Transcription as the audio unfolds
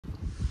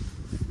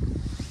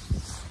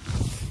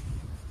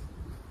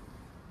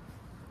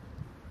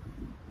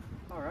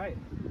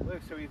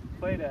so we've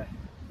played a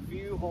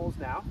few holes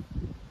now.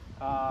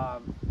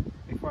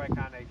 Before I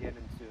kind of get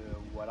into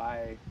what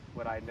I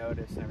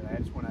noticed and everything, I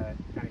just want to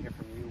kind of hear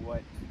from you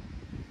what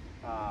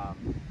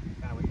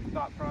kind of what your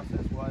thought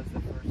process was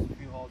the first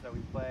few holes that we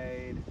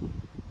played. You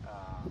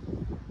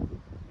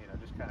know,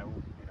 just kind of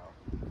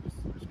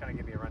just kind of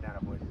give me a rundown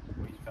of what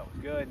you felt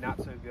was good,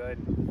 not so good,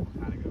 and we'll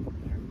kind of go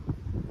from there.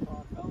 Well,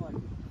 I felt like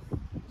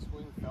the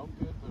swing felt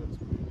good, but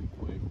it's really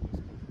quick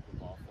just because of the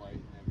ball flight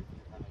and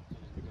everything kind of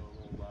tended to go a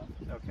little left.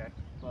 Okay.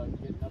 But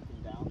getting up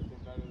and down has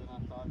been better than I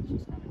thought. It's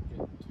just kind of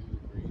getting to the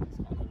green is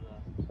kind of the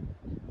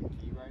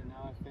key right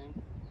now, I think.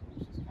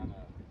 It's just kind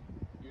of,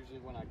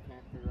 usually when I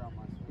can't figure out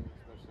my swing,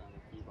 especially on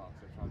the tee box,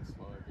 I try to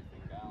slow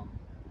everything down,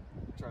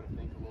 try to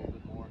think a little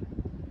bit more,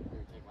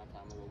 maybe take my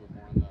time a little bit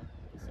more in the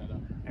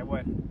setup. And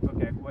what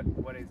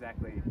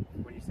exactly,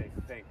 when you say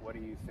think, what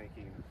are you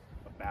thinking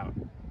about?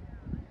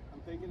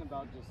 I'm thinking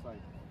about just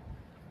like,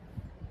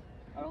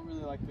 I don't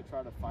really like to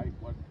try to fight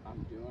what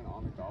I'm doing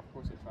on the golf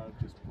course. I try to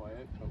just play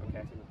it, but when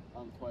it's an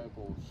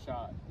unplayable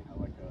shot, you know,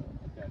 like a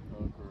dead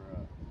hook or a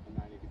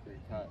 90-degree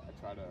cut, I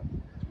try to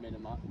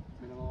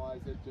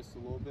minimize it just a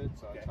little bit.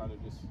 So I try to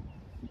just,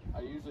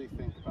 I usually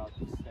think about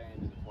just staying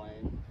in the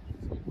plane,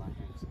 just getting my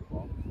hands to the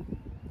ball.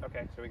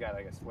 Okay, so we got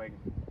like a swing,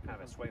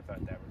 kind of a swing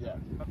thought there. Yeah.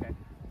 Okay.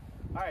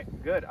 All right,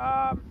 good.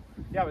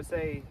 Yeah, I would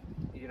say,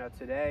 you know,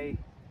 today,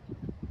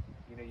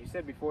 you know, you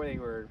said before they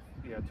were,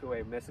 you know,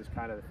 two-way miss is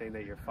kind of the thing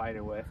that you're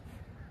fighting with.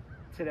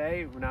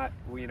 Today, we're not,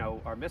 you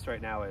know, our miss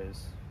right now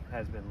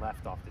has been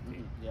left off the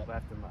tee,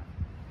 left and left.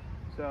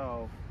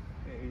 So,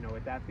 you know,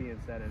 with that being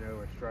said, I know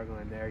we're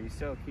struggling there. You're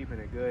still keeping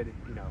a good,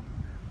 you know,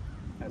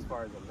 as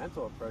far as a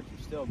mental approach,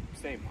 you're still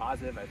staying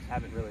positive. I just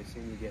haven't really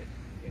seen you get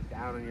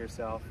down on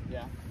yourself.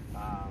 Yeah.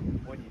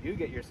 When you do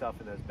get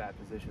yourself in those bad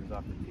positions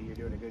off the tee, you're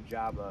doing a good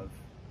job of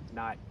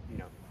not, you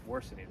know,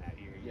 worsening that.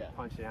 You're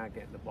punching out,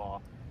 getting the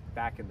ball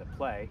back into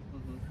play.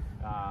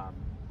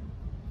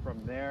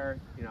 From there,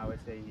 you know, I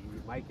would say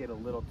you might get a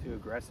little too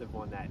aggressive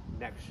on that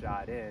next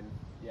shot in.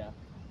 Yeah.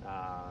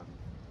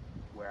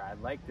 Where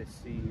I'd like to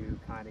see you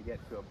kind of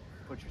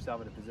put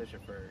yourself in a position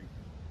for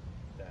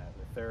the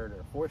third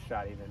or fourth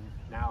shot even.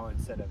 Now,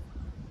 instead of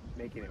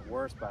making it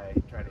worse by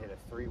trying to hit a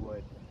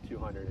 3-wood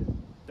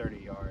 230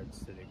 yards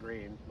to the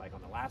green, like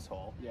on the last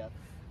hole,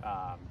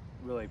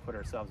 really put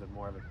ourselves in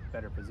more of a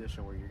better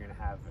position where you're going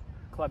to have a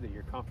club that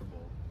you're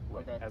comfortable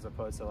with, as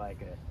opposed to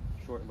like a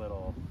short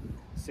little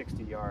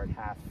 60-yard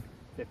half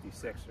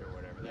 56 or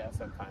whatever that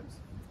sometimes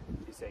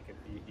you say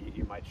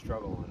you might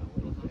struggle on a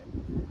little bit.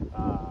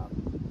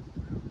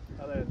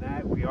 Other than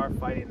that, we are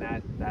fighting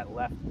that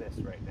left miss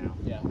right now.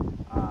 Yeah.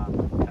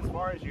 As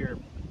far as your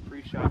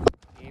pre-shot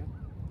routine,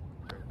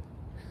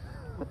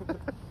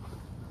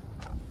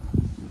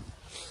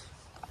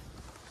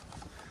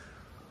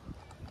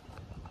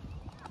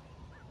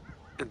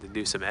 and to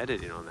do some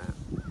editing on that.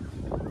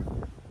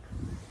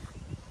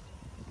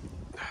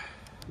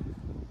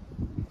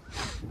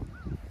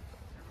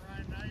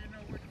 Ryan, now you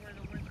know which way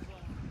the wind's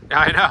blowing. Yeah,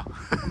 I know.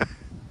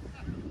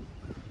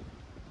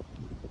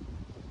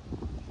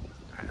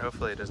 Alright,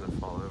 hopefully it doesn't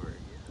fall over again.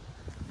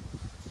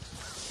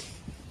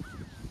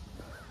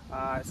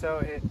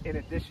 So in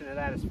addition to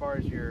that, as far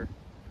as your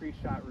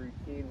pre-shot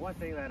routine, one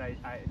thing that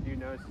I do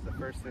notice is the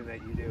first thing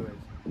that you do is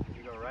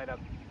you go right up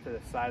to the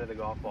side of the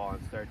golf ball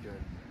and start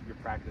doing your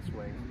practice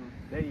swings.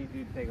 Then you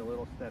do take a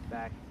little step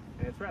back,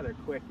 and it's rather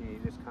quick, and you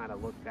just kind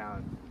of look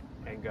down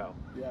and go.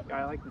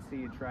 I like to see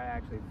you try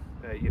actually,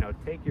 you know,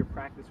 take your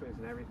practice swings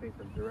and everything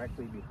from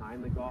directly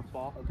behind the golf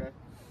ball.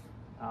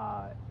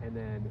 And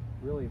then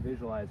really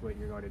visualize what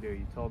you're going to do.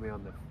 You told me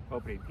on the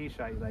opening tee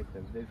shot you like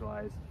to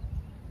visualize,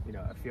 you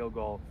know, a field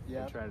goal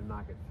and try to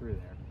knock it through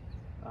there.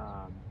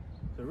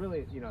 So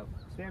really, you know,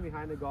 stand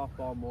behind the golf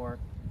ball more,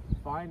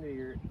 find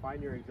your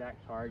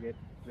exact target,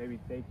 maybe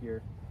take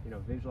your, you know,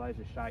 visualize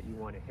the shot you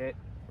want to hit.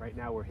 Right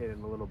now we're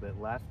hitting a little bit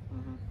left,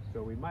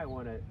 so we might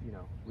want to, you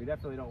know, we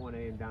definitely don't want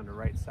to aim down the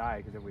right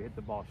side, because if we hit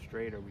the ball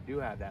straight or we do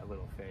have that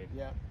little fade,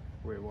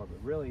 we're more, but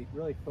really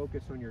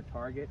focus on your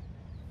target.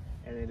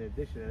 And in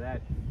addition to that,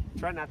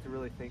 try not to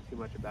really think too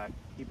much about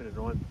keeping it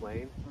on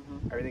plane,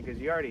 everything, because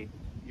you're a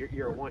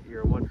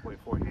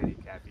 1.4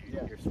 handicap.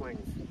 Your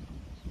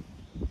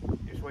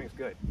swing's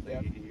good.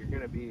 Like you're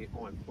going to be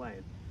on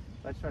plane.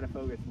 Let's try to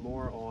focus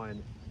more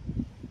on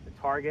the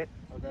target,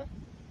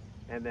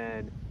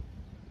 and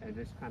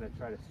just kind of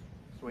try to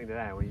swing to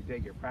that. When you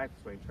take your practice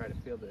swing, try to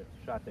feel the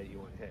shot that you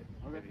want to hit.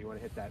 If you want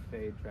to hit that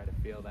fade, try to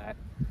feel that.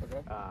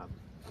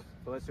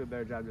 So let's do a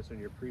better job just on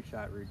your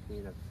pre-shot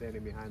routine of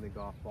standing behind the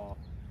golf ball,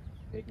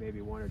 take maybe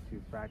 1 or 2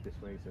 practice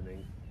swings, and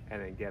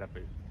then get up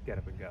and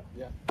go.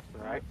 Yeah.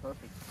 All right.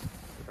 Perfect.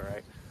 All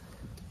right.